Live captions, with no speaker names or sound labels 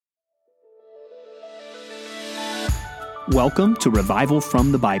Welcome to Revival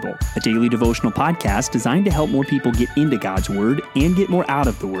from the Bible, a daily devotional podcast designed to help more people get into God's Word and get more out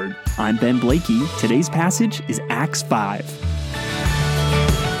of the Word. I'm Ben Blakey. Today's passage is Acts 5.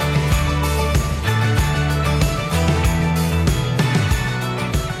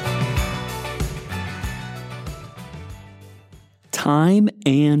 Time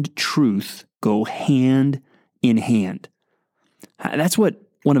and truth go hand in hand. That's what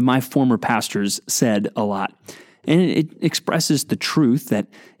one of my former pastors said a lot. And it expresses the truth that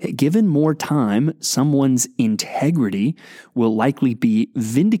given more time, someone's integrity will likely be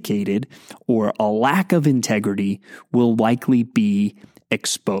vindicated, or a lack of integrity will likely be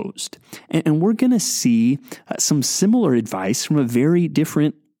exposed. And we're going to see some similar advice from a very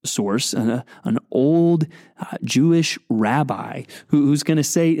different source, an old Jewish rabbi who's going to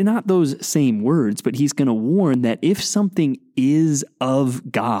say not those same words, but he's going to warn that if something is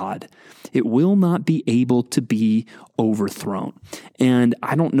of God, it will not be able to be overthrown. And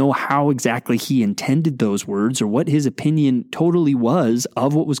I don't know how exactly he intended those words or what his opinion totally was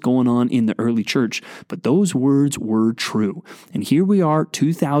of what was going on in the early church, but those words were true. And here we are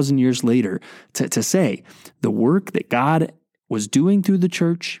 2,000 years later to say the work that God was doing through the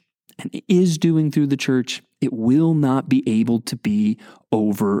church and is doing through the church, it will not be able to be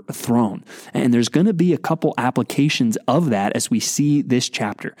overthrown. And there's going to be a couple applications of that as we see this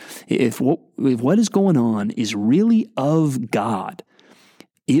chapter. If what is going on is really of God,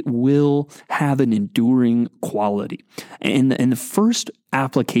 it will have an enduring quality. And the first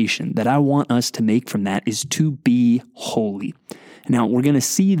application that I want us to make from that is to be holy. Now, we're going to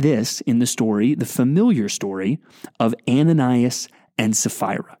see this in the story, the familiar story of Ananias and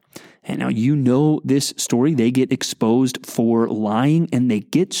Sapphira. And now you know this story. They get exposed for lying and they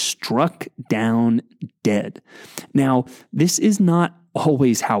get struck down dead. Now, this is not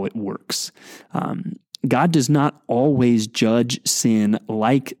always how it works. God does not always judge sin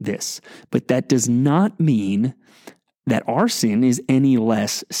like this, but that does not mean that our sin is any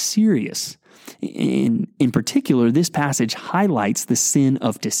less serious. In particular, this passage highlights the sin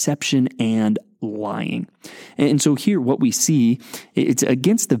of deception and lying. And so here what we see, it's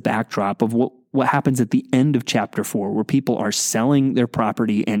against the backdrop of what happens at the end of chapter 4, where people are selling their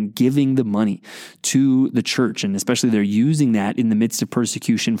property and giving the money to the church. And especially they're using that in the midst of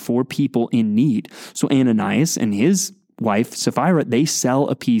persecution for people in need. So Ananias and his wife, Sapphira, they sell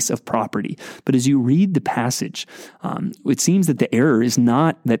a piece of property. But as you read the passage, it seems that the error is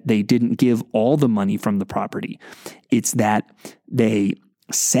not that they didn't give all the money from the property. It's that they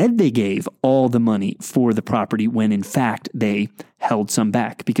said they gave all the money for the property when in fact they held some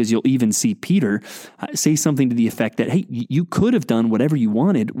back, because you'll even see Peter say something to the effect that, hey, you could have done whatever you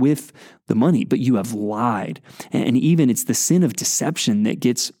wanted with the money, but you have lied. And even it's the sin of deception that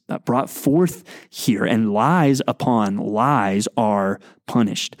gets brought forth here, and lies upon lies are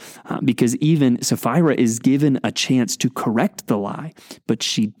punished, because even Sapphira is given a chance to correct the lie, but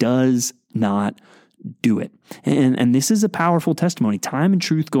she does not do it. And this is a powerful testimony. Time and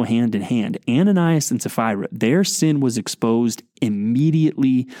truth go hand in hand. Ananias and Sapphira, their sin was exposed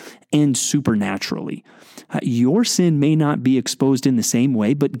immediately and supernaturally. Your sin may not be exposed in the same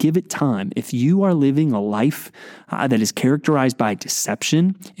way, but give it time. If you are living a life that is characterized by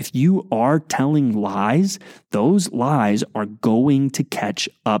deception, if you are telling lies, those lies are going to catch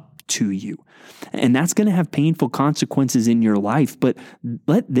up to you. And that's going to have painful consequences in your life. But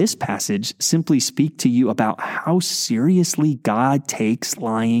let this passage simply speak to you about how seriously God takes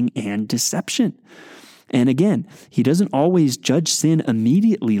lying and deception. And again, he doesn't always judge sin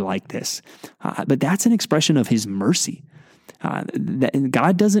immediately like this, but that's an expression of his mercy.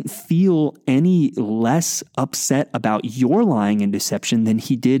 God doesn't feel any less upset about your lying and deception than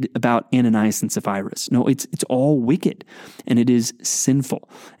he did about Ananias and Sapphira's. No, it's all wicked and it is sinful.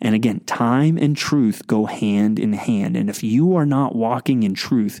 And again, time and truth go hand in hand. And if you are not walking in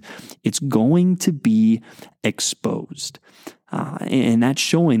truth, it's going to be exposed. And that's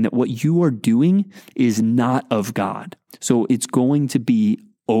showing that what you are doing is not of God. So it's going to be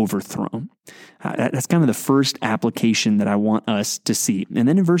overthrown. That's kind of the first application that I want us to see. And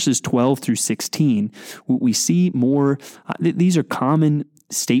then in verses 12 through 16, we see more, these are common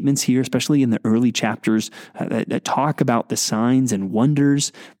statements here, especially in the early chapters that talk about the signs and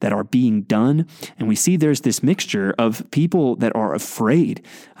wonders that are being done. And we see there's this mixture of people that are afraid,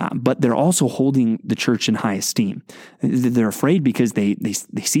 but they're also holding the church in high esteem. They're afraid because they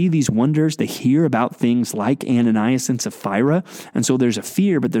see these wonders, they hear about things like Ananias and Sapphira, and so there's a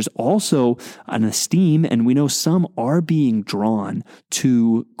fear, but there's also an esteem, and we know some are being drawn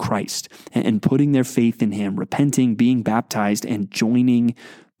to Christ and putting their faith in him, repenting, being baptized, and joining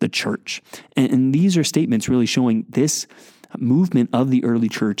the church. And these are statements really showing this movement of the early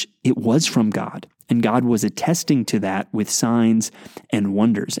church, it was from God. And God was attesting to that with signs and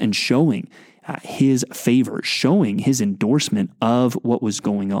wonders and showing his favor, showing his endorsement of what was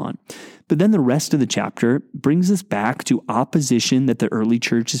going on. But then the rest of the chapter brings us back to opposition that the early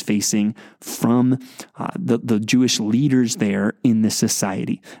church is facing from the Jewish leaders there in the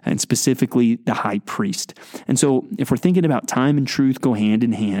society, and specifically the high priest. And so if we're thinking about time and truth go hand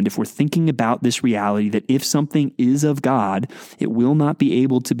in hand, if we're thinking about this reality that if something is of God, it will not be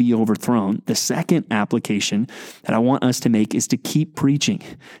able to be overthrown, the second application that I want us to make is to keep preaching,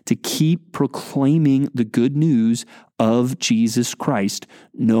 to keep proclaiming the good news of Jesus Christ,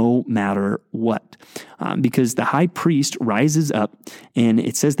 no matter what. Because the high priest rises up, and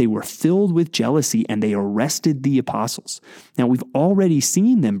it says they were filled with jealousy, and they arrested the apostles. Now, we've already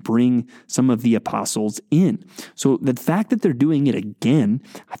seen them bring some of the apostles in. So the fact that they're doing it again,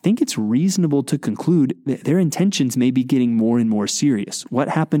 I think it's reasonable to conclude that their intentions may be getting more and more serious. What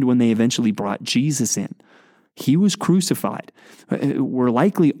happened when they eventually brought Jesus in? He was crucified. We're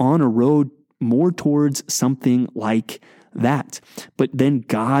likely on a road more towards something like that. But then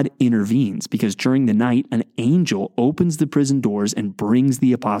God intervenes, because during the night, an angel opens the prison doors and brings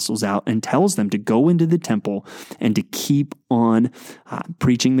the apostles out and tells them to go into the temple and to keep on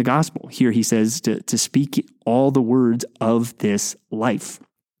preaching the gospel. Here he says to speak all the words of this life.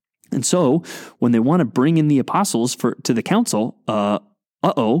 And so when they want to bring in the apostles to the council,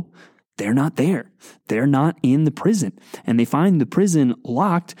 they're not there. They're not in the prison. And they find the prison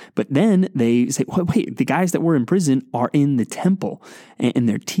locked, but then they say, wait, the guys that were in prison are in the temple, and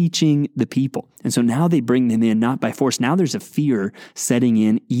they're teaching the people. And so now they bring them in, not by force. Now there's a fear setting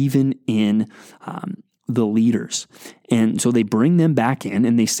in, even in the leaders. And so they bring them back in,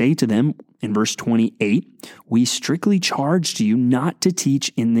 and they say to them in verse 28, "We strictly charged you not to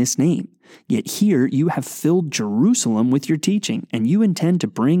teach in this name. Yet here you have filled Jerusalem with your teaching, and you intend to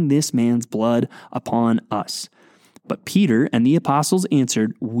bring this man's blood upon us." But Peter and the apostles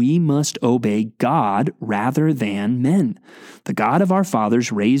answered, "We must obey God rather than men. The God of our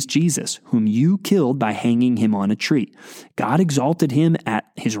fathers raised Jesus, whom you killed by hanging him on a tree. God exalted him at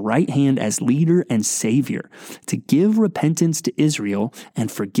his right hand as leader and savior, to give repentance to Israel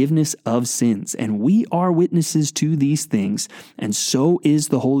and forgiveness of sins. And we are witnesses to these things, and so is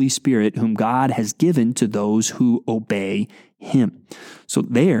the Holy Spirit, whom God has given to those who obey him." So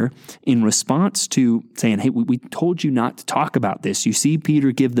there, in response to saying, hey, we told you not to talk about this, you see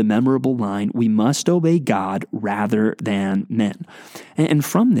Peter give the memorable line, "We must obey God rather than men." And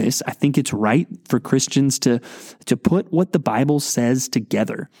from this, I think it's right for Christians to put what the Bible says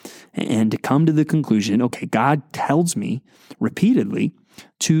together and to come to the conclusion, okay, God tells me repeatedly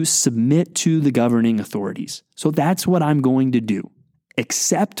to submit to the governing authorities. So that's what I'm going to do,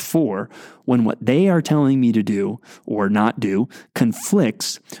 except for when what they are telling me to do or not do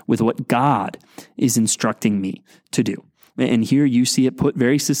conflicts with what God is instructing me to do. And here you see it put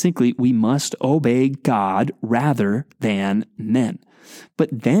very succinctly, we must obey God rather than men. But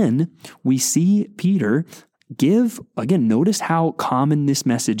then we see Peter give, again, notice how common this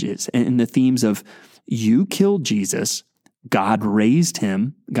message is, and the themes of you killed Jesus, God raised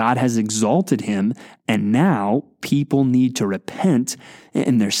him, God has exalted him, and now people need to repent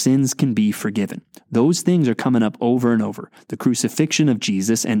and their sins can be forgiven. Those things are coming up over and over. The crucifixion of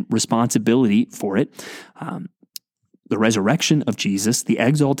Jesus and responsibility for it, the resurrection of Jesus, the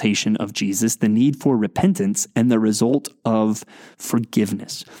exaltation of Jesus, the need for repentance, and the result of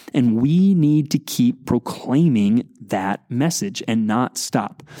forgiveness. And we need to keep proclaiming that message and not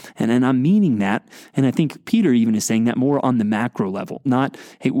stop. And I'm meaning that, and I think Peter even is saying that more on the macro level, not,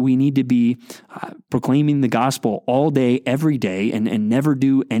 hey, we need to be proclaiming the gospel all day, every day, and never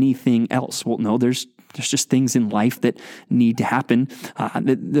do anything else. Well, no, there's just things in life that need to happen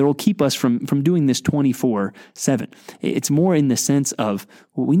that will keep us from doing this 24/7. It's more in the sense of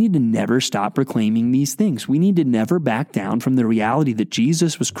we need to never stop proclaiming these things. We need to never back down from the reality that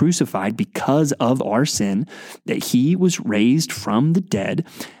Jesus was crucified because of our sin, that he was raised from the dead,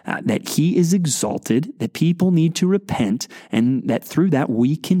 that he is exalted, that people need to repent, and that through that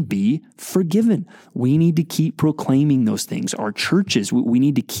we can be forgiven. We need to keep proclaiming those things. Our churches, we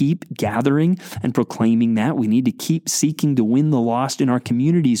need to keep gathering and proclaiming that. We need to keep seeking to win the lost in our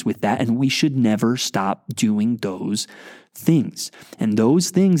communities with that, and we should never stop doing those things. And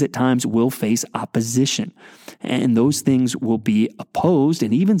those things at times will face opposition, and those things will be opposed,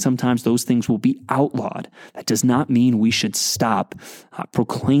 and even sometimes those things will be outlawed. That does not mean we should stop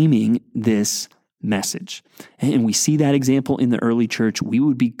proclaiming this message. And we see that example in the early church. We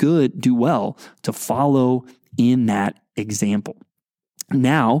would do well to follow in that example.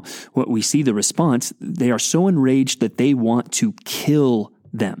 Now, what we see the response, they are so enraged that they want to kill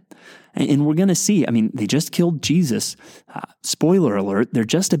them. And we're going to see, they just killed Jesus. Spoiler alert, they're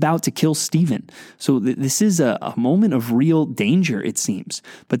just about to kill Stephen. So this is a moment of real danger, it seems.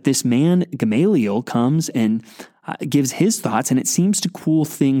 But this man, Gamaliel, comes and gives his thoughts, and it seems to cool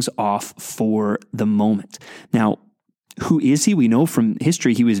things off for the moment. Now, who is he? We know from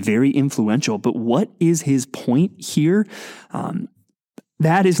history he was very influential, but what is his point here?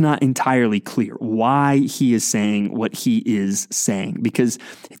 That is not entirely clear why he is saying what he is saying, because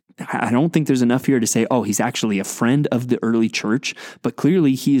I don't think there's enough here to say, oh, he's actually a friend of the early church, but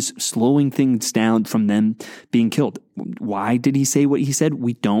clearly he is slowing things down from them being killed. Why did he say what he said?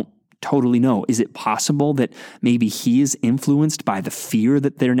 We don't totally know. Is it possible that maybe he is influenced by the fear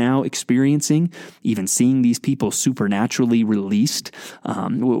that they're now experiencing, even seeing these people supernaturally released?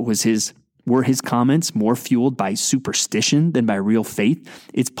 Were his comments more fueled by superstition than by real faith?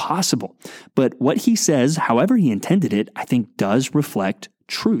 It's possible. But what he says, however he intended it, I think does reflect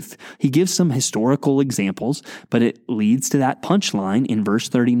truth. He gives some historical examples, but it leads to that punchline in verse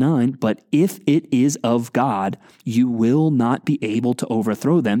 39. But if it is of God, you will not be able to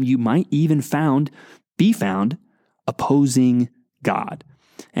overthrow them. You might even be found opposing God.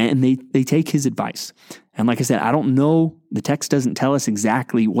 And they take his advice. And like I said, I don't know, the text doesn't tell us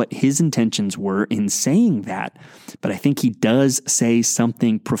exactly what his intentions were in saying that, but I think he does say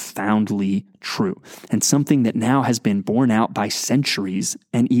something profoundly true, and something that now has been borne out by centuries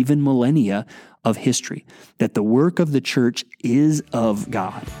and even millennia of history, that the work of the church is of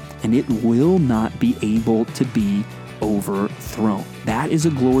God, and it will not be able to be overthrown. That is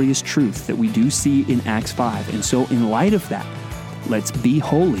a glorious truth that we do see in Acts 5. And so in light of that, let's be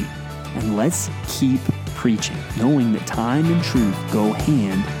holy and let's keep preaching, knowing that time and truth go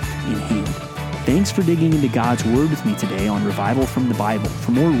hand in hand. Thanks for digging into God's Word with me today on Revival from the Bible.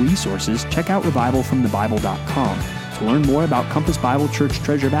 For more resources, check out revivalfromthebible.com. To learn more about Compass Bible Church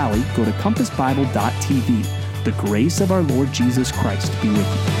Treasure Valley, go to compassbible.tv. The grace of our Lord Jesus Christ be with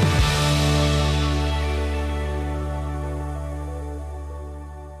you.